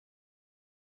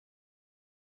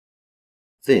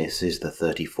This is the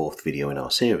 34th video in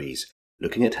our series,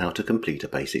 looking at how to complete a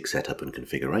basic setup and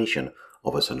configuration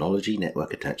of a Synology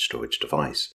Network Attached Storage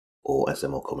Device, or as they're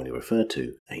more commonly referred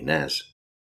to, a NAS.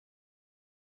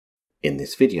 In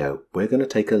this video, we're going to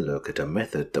take a look at a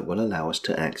method that will allow us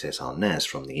to access our NAS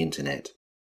from the internet.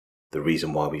 The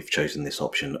reason why we've chosen this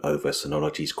option over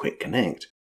Synology's Quick Connect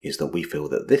is that we feel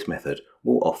that this method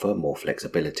will offer more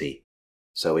flexibility.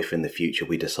 So if in the future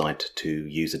we decide to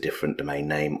use a different domain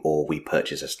name or we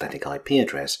purchase a static IP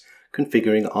address,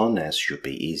 configuring our NAS should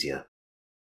be easier.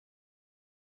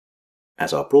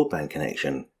 As our broadband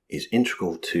connection is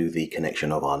integral to the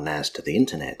connection of our NAS to the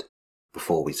internet,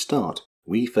 before we start,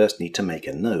 we first need to make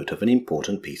a note of an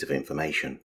important piece of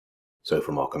information. So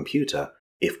from our computer,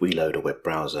 if we load a web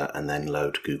browser and then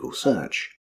load Google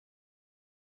Search,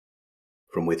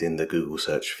 from within the Google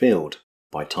Search field,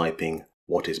 by typing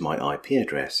 "What is my IP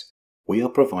address?" we are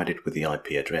provided with the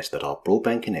IP address that our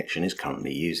broadband connection is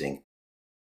currently using.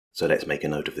 So let's make a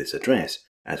note of this address,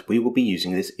 as we will be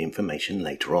using this information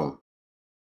later on.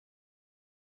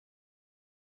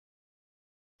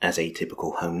 As a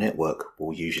typical home network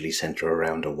will usually center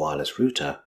around a wireless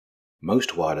router,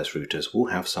 most wireless routers will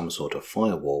have some sort of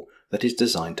firewall that is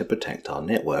designed to protect our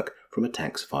network from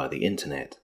attacks via the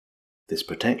internet. This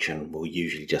protection will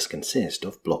usually just consist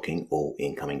of blocking all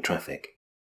incoming traffic.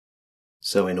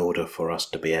 So in order for us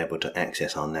to be able to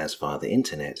access our NAS via the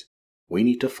internet, we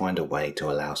need to find a way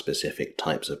to allow specific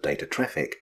types of data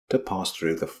traffic to pass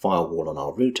through the firewall on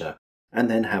our router and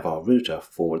then have our router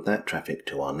forward that traffic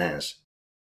to our NAS.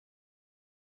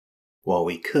 While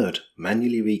we could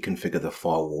manually reconfigure the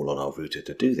firewall on our router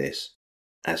to do this,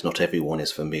 as not everyone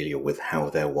is familiar with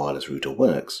how their wireless router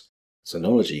works,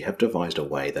 Synology have devised a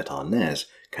way that our NAS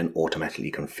can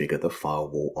automatically configure the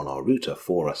firewall on our router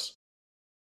for us.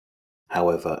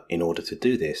 However, in order to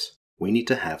do this, we need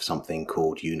to have something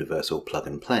called Universal Plug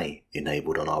and Play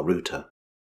enabled on our router.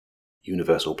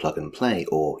 Universal Plug and Play,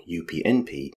 or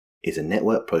UPnP, is a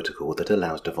network protocol that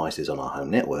allows devices on our home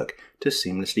network to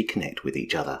seamlessly connect with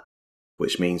each other,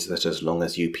 which means that as long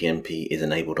as UPnP is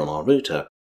enabled on our router,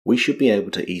 we should be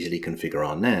able to easily configure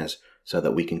our NAS so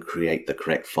that we can create the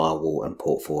correct firewall and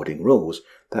port forwarding rules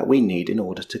that we need in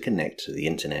order to connect to the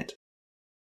internet.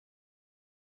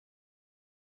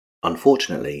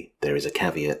 Unfortunately, there is a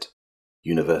caveat.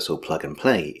 Universal Plug and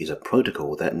Play is a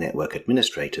protocol that network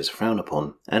administrators frown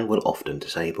upon and will often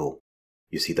disable.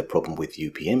 You see, the problem with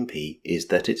UPnP is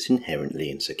that it's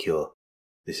inherently insecure.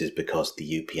 This is because the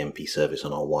UPnP service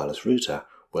on our wireless router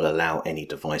will allow any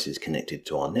devices connected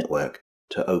to our network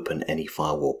to open any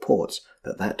firewall ports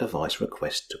that device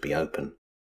requests to be open.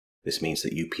 This means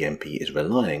that UPnP is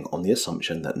relying on the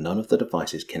assumption that none of the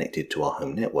devices connected to our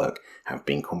home network have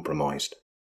been compromised.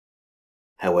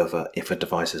 However, if a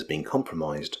device has been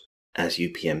compromised, as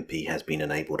UPnP has been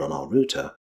enabled on our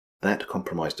router, that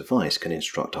compromised device can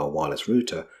instruct our wireless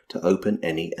router to open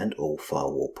any and all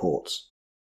firewall ports,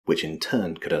 which in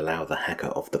turn could allow the hacker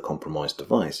of the compromised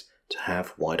device to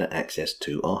have wider access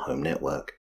to our home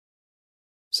network.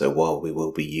 So while we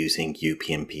will be using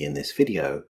UPnP in this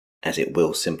video, as it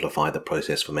will simplify the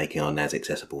process for making our NAS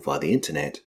accessible via the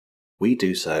internet, we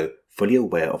do so fully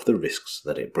aware of the risks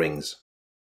that it brings.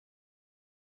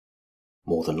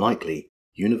 More than likely,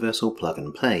 Universal Plug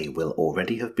and Play will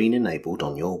already have been enabled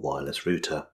on your wireless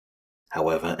router.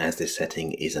 However, as this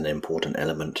setting is an important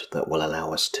element that will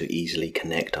allow us to easily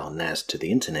connect our NAS to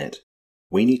the internet,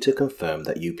 we need to confirm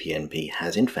that UPnP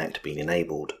has in fact been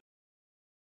enabled.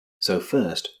 So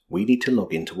first, we need to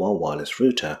log into our wireless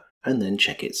router and then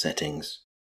check its settings.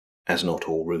 As not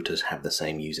all routers have the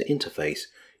same user interface,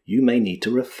 you may need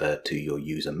to refer to your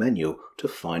user manual to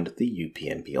find the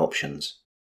UPnP options.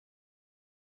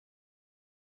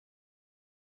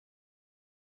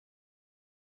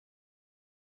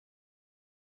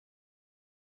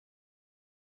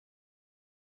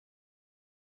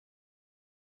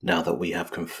 Now that we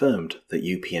have confirmed that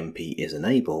UPnP is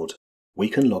enabled, we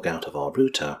can log out of our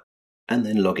router and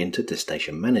then log into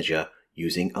DSM Manager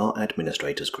using our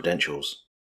administrator's credentials.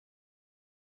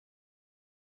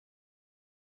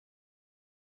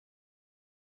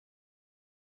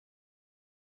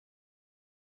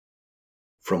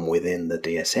 From within the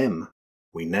DSM,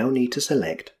 we now need to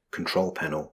select Control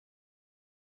Panel.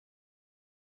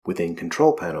 Within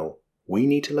Control Panel, we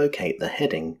need to locate the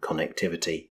heading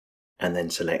Connectivity, and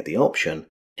then select the option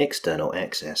External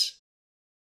Access.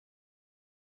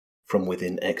 From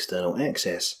within External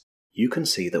Access, you can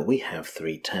see that we have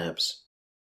three tabs: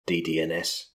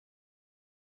 DDNS,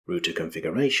 Router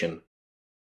Configuration,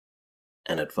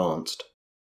 and Advanced.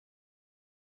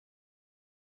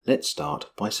 Let's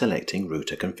start by selecting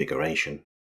Router Configuration.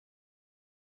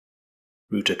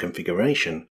 Router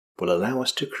configuration will allow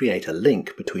us to create a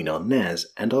link between our NAS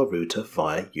and our router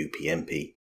via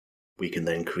UPnP. We can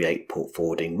then create port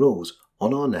forwarding rules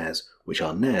on our NAS, which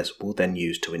our NAS will then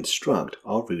use to instruct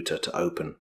our router to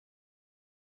open.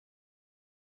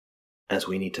 As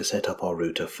we need to set up our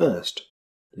router first,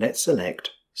 let's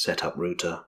select Set up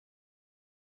Router.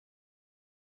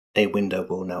 A window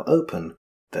will now open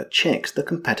that checks the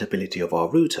compatibility of our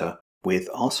router with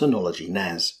our Synology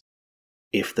NAS.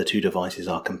 If the two devices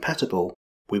are compatible,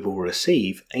 we will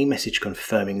receive a message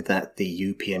confirming that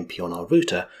the UPnP on our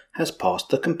router has passed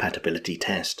the compatibility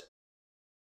test.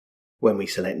 When we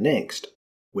select Next,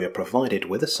 we are provided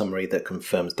with a summary that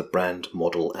confirms the brand,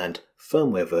 model and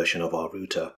firmware version of our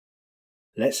router.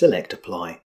 Let's select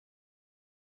Apply.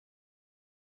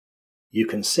 You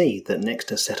can see that next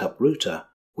to Set up Router,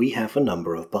 we have a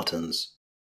number of buttons.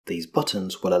 These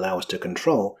buttons will allow us to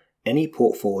control any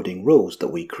port forwarding rules that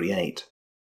we create.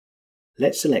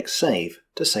 Let's select Save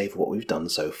to save what we've done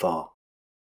so far.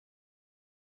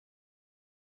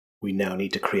 We now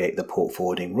need to create the port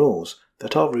forwarding rules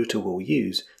that our router will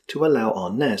use to allow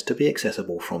our NAS to be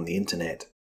accessible from the internet.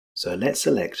 So let's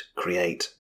select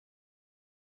Create.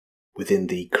 Within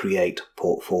the Create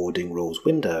Port Forwarding Rules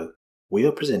window, we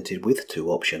are presented with two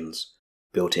options: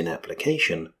 Built-in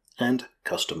Application and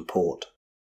Custom Port.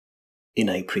 In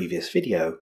a previous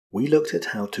video, we looked at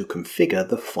how to configure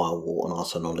the firewall on our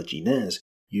Synology NAS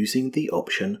using the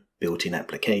option Built-in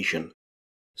Application.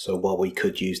 So while we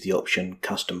could use the option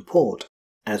Custom Port,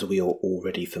 as we are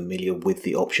already familiar with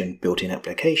the option Built-in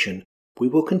Application, we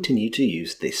will continue to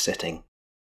use this setting.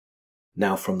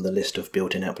 Now from the list of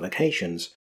built-in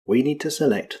applications, we need to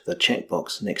select the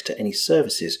checkbox next to any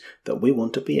services that we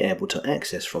want to be able to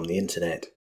access from the internet.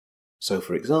 So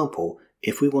for example,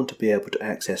 if we want to be able to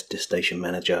access Disk Station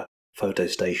Manager, Photo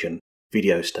Station,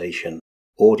 Video Station,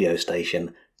 Audio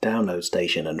Station, Download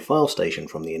Station and File Station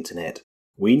from the internet,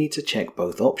 we need to check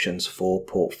both options for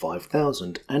port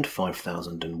 5000 and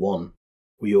 5001.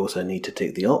 We also need to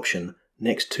tick the option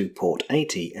next to port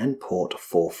 80 and port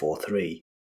 443,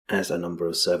 as a number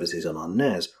of services on our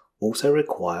NAS also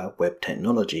require web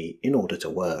technology in order to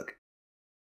work.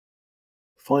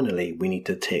 Finally, we need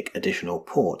to tick additional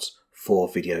ports for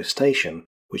Video Station,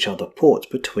 which are the ports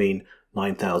between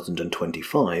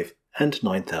 9025 and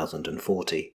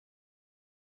 9040.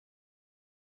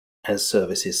 As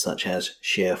services such as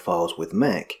share files with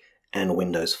Mac and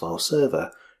Windows File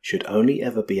Server should only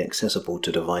ever be accessible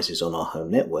to devices on our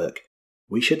home network,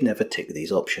 we should never tick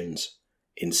these options.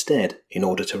 Instead, in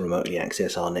order to remotely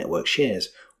access our network shares,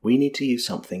 we need to use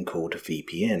something called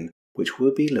VPN, which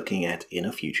we'll be looking at in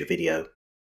a future video.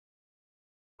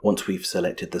 Once we've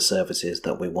selected the services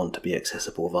that we want to be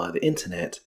accessible via the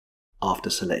internet,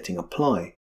 after selecting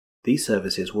Apply, these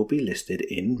services will be listed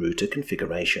in Router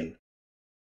Configuration.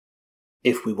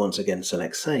 If we once again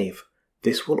select Save,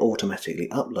 this will automatically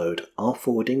upload our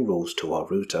forwarding rules to our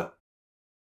router.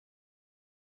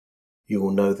 You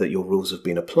will know that your rules have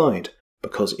been applied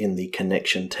because in the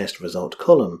Connection Test Result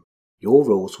column, your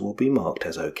rules will be marked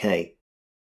as OK.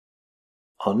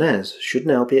 Our NAS should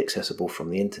now be accessible from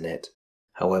the internet.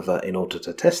 However, in order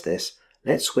to test this,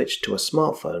 let's switch to a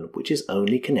smartphone which is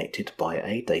only connected by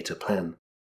a data plan.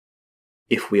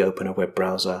 If we open a web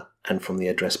browser and from the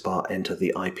address bar enter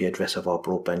the IP address of our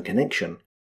broadband connection,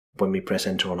 when we press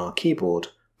enter on our keyboard,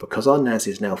 because our NAS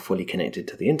is now fully connected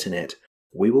to the internet,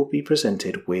 we will be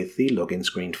presented with the login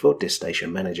screen for Disk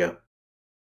Station Manager.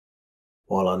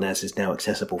 While our NAS is now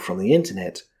accessible from the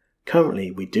internet,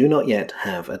 currently we do not yet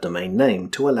have a domain name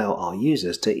to allow our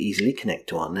users to easily connect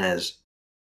to our NAS.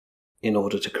 In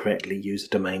order to correctly use a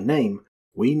domain name,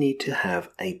 we need to have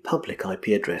a public IP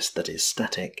address that is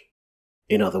static.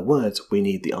 In other words, we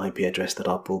need the IP address that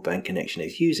our broadband connection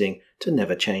is using to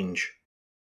never change.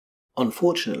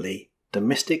 Unfortunately,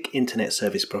 domestic internet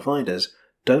service providers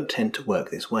don't tend to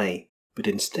work this way, but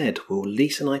instead will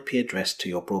lease an IP address to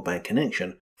your broadband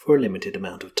connection for a limited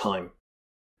amount of time.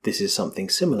 This is something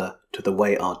similar to the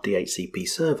way our DHCP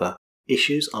server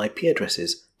issues IP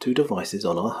addresses to devices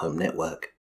on our home network.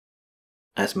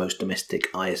 As most domestic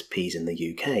ISPs in the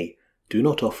UK do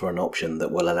not offer an option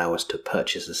that will allow us to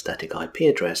purchase a static IP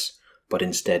address, but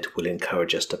instead will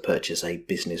encourage us to purchase a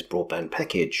business broadband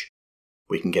package,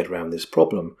 we can get around this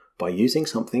problem by using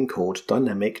something called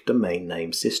Dynamic Domain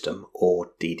Name System,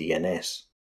 or DDNS.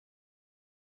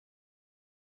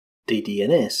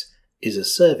 DDNS is a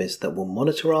service that will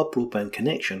monitor our broadband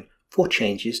connection for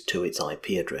changes to its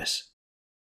IP address.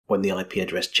 When the IP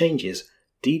address changes,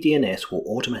 DDNS will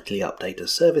automatically update a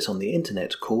service on the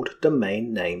internet called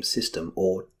Domain Name System,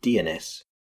 or DNS.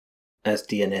 As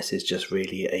DNS is just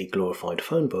really a glorified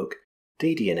phone book,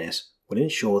 DDNS will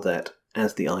ensure that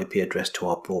as the IP address to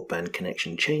our broadband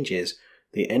connection changes,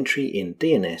 the entry in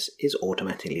DNS is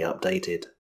automatically updated.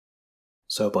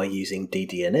 So by using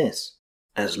DDNS,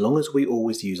 as long as we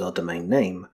always use our domain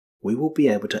name, we will be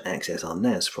able to access our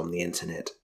NAS from the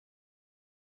internet.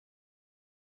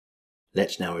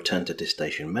 Let's now return to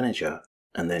DiskStation Manager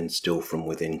and then, still from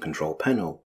within Control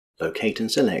Panel, locate and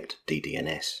select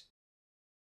DDNS.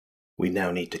 We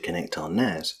now need to connect our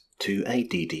NAS to a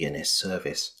DDNS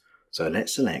service, so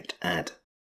let's select Add.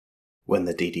 When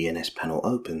the DDNS panel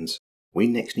opens, we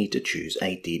next need to choose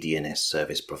a DDNS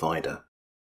service provider.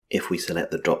 If we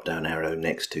select the drop-down arrow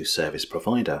next to Service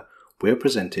Provider, we are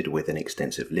presented with an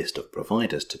extensive list of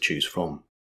providers to choose from.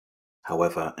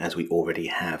 However, as we already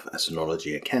have a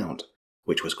Synology account,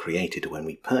 which was created when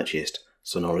we purchased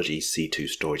Synology's C2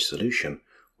 storage solution,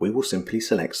 we will simply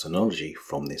select Synology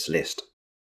from this list.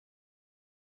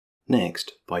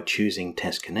 Next, by choosing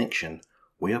Test Connection,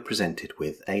 we are presented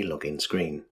with a login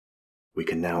screen. We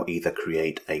can now either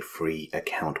create a free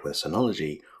account with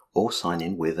Synology or sign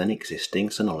in with an existing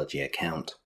Synology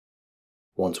account.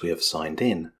 Once we have signed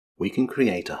in, we can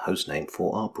create a hostname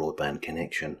for our broadband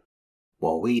connection.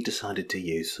 While we decided to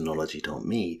use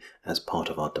Synology.me as part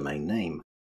of our domain name,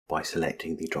 by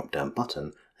selecting the drop-down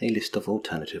button, a list of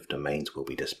alternative domains will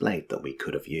be displayed that we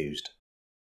could have used.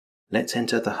 Let's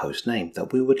enter the host name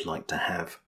that we would like to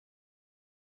have.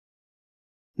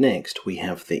 Next, we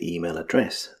have the email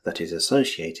address that is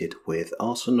associated with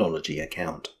our Synology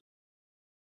account.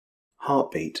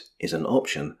 Heartbeat is an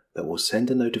option that will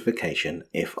send a notification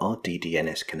if our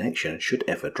DDNS connection should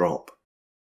ever drop.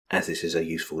 As this is a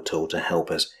useful tool to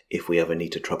help us if we ever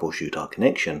need to troubleshoot our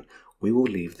connection, we will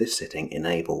leave this setting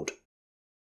enabled.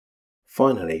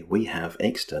 Finally, we have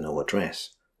external address,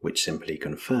 which simply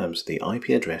confirms the IP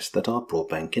address that our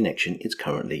broadband connection is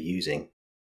currently using.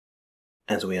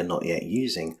 As we are not yet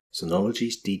using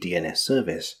Synology's DDNS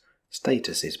service,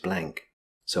 status is blank,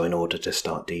 so in order to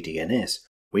start DDNS,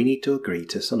 we need to agree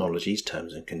to Synology's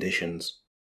terms and conditions.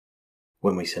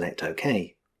 When we select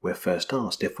OK, we're first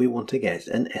asked if we want to get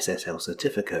an SSL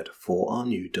certificate for our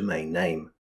new domain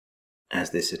name. As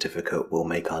this certificate will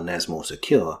make our NAS more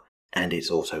secure, and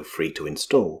it's also free to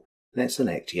install, let's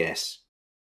select Yes.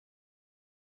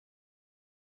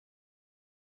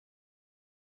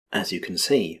 As you can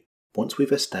see, once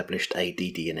we've established a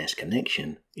DDNS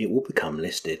connection, it will become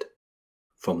listed.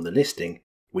 From the listing,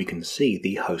 we can see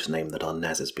the host name that our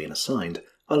NAS has been assigned,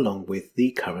 along with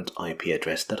the current IP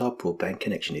address that our broadband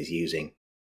connection is using.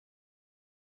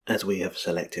 As we have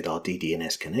selected our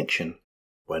DDNS connection,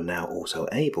 we're now also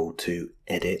able to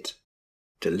edit,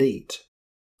 delete,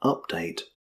 update,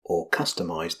 or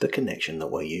customize the connection that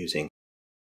we're using.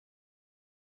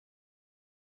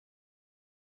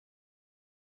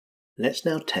 Let's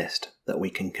now test that we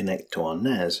can connect to our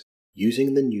NAS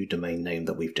using the new domain name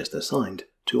that we've just assigned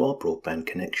to our broadband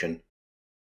connection.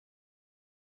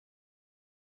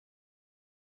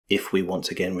 If we once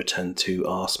again return to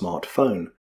our smartphone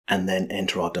and then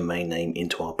enter our domain name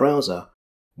into our browser,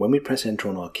 when we press enter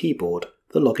on our keyboard,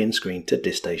 the login screen to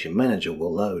DiskStation Manager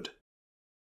will load.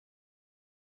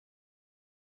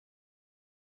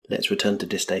 Let's return to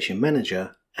DiskStation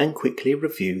Manager and quickly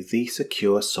review the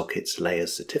Secure Sockets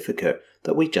Layers certificate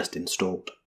that we just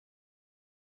installed.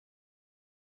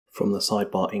 From the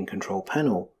sidebar in Control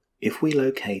Panel, if we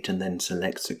locate and then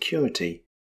select Security,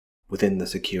 within the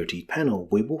Security panel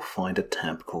we will find a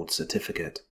tab called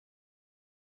Certificate.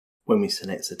 When we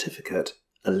select Certificate,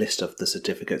 a list of the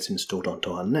certificates installed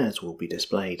onto our NAS will be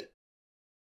displayed.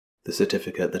 The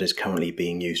certificate that is currently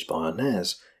being used by our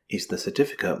NAS is the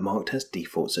certificate marked as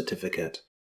Default Certificate,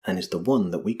 and is the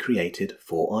one that we created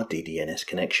for our DDNS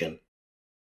connection.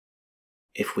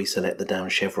 If we select the down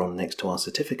chevron next to our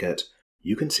certificate,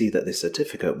 you can see that this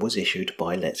certificate was issued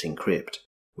by Let's Encrypt,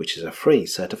 which is a free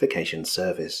certification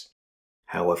service.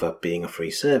 However, being a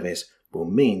free service will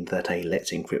mean that a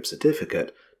Let's Encrypt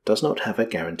certificate does not have a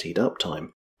guaranteed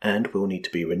uptime and will need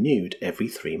to be renewed every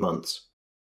 3 months.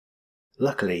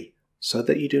 Luckily, so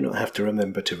that you do not have to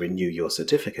remember to renew your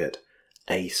certificate,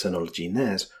 a Synology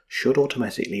NAS should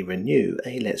automatically renew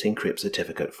a Let's Encrypt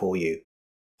certificate for you.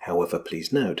 However,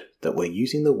 please note that we're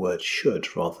using the word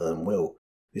should rather than will.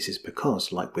 This is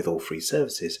because, like with all free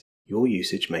services, your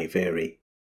usage may vary.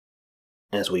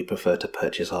 As we prefer to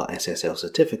purchase our SSL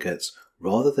certificates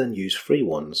rather than use free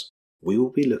ones, we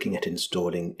will be looking at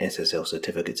installing SSL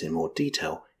certificates in more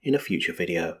detail in a future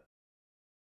video.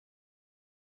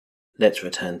 Let's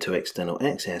return to external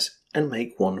access and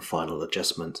make one final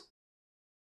adjustment.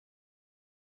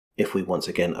 If we once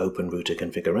again open router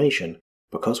configuration,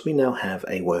 because we now have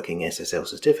a working SSL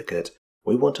certificate,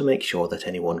 we want to make sure that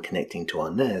anyone connecting to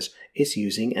our NAS is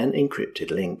using an encrypted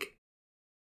link.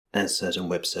 As certain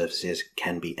web services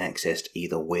can be accessed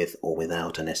either with or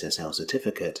without an SSL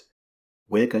certificate,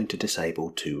 we're going to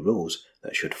disable two rules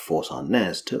that should force our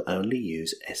NAS to only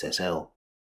use SSL.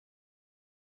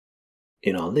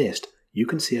 In our list, you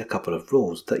can see a couple of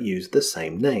rules that use the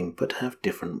same name but have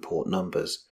different port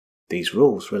numbers. These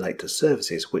rules relate to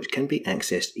services which can be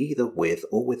accessed either with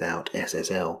or without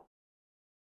SSL.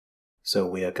 So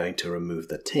we are going to remove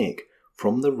the tick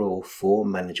from the rule for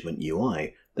Management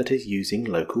UI that is using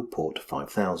local port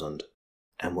 5000.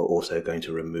 And we're also going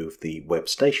to remove the Web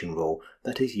Station rule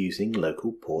that is using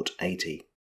local port 80.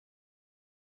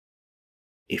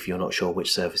 If you're not sure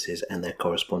which services and their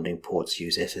corresponding ports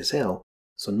use SSL,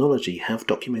 Synology have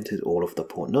documented all of the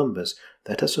port numbers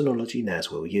that a Synology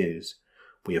NAS will use.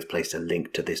 We have placed a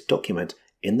link to this document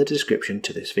in the description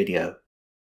to this video.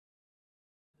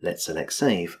 Let's select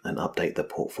Save and update the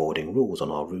port forwarding rules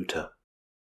on our router.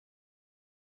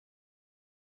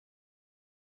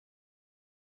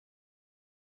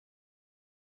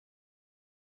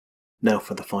 Now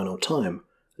for the final time,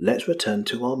 let's return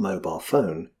to our mobile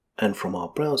phone and from our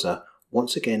browser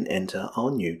once again enter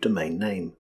our new domain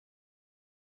name.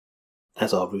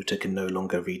 As our router can no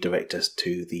longer redirect us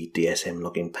to the DSM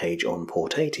login page on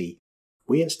port 80,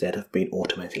 we instead have been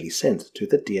automatically sent to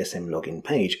the DSM login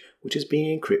page, which is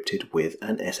being encrypted with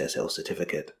an SSL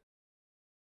certificate.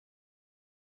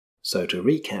 So to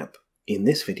recap, in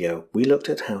this video we looked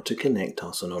at how to connect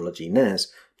our Synology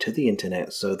NAS to the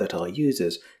internet so that our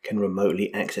users can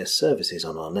remotely access services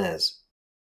on our NAS.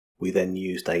 We then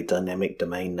used a dynamic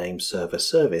domain name server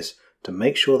service to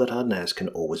make sure that our NAS can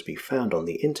always be found on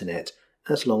the internet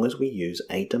as long as we use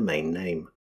a domain name.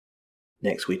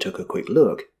 Next we took a quick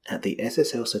look at the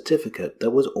SSL certificate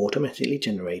that was automatically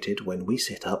generated when we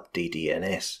set up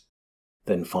DDNS.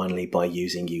 Then finally, by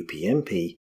using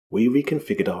UPnP, we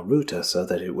reconfigured our router so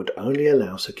that it would only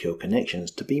allow secure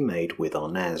connections to be made with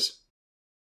our NAS.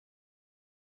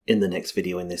 In the next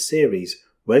video in this series,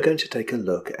 we're going to take a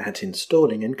look at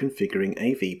installing and configuring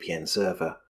a VPN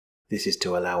server. This is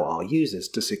to allow our users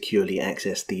to securely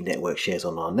access the network shares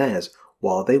on our NAS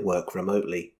while they work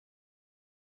remotely.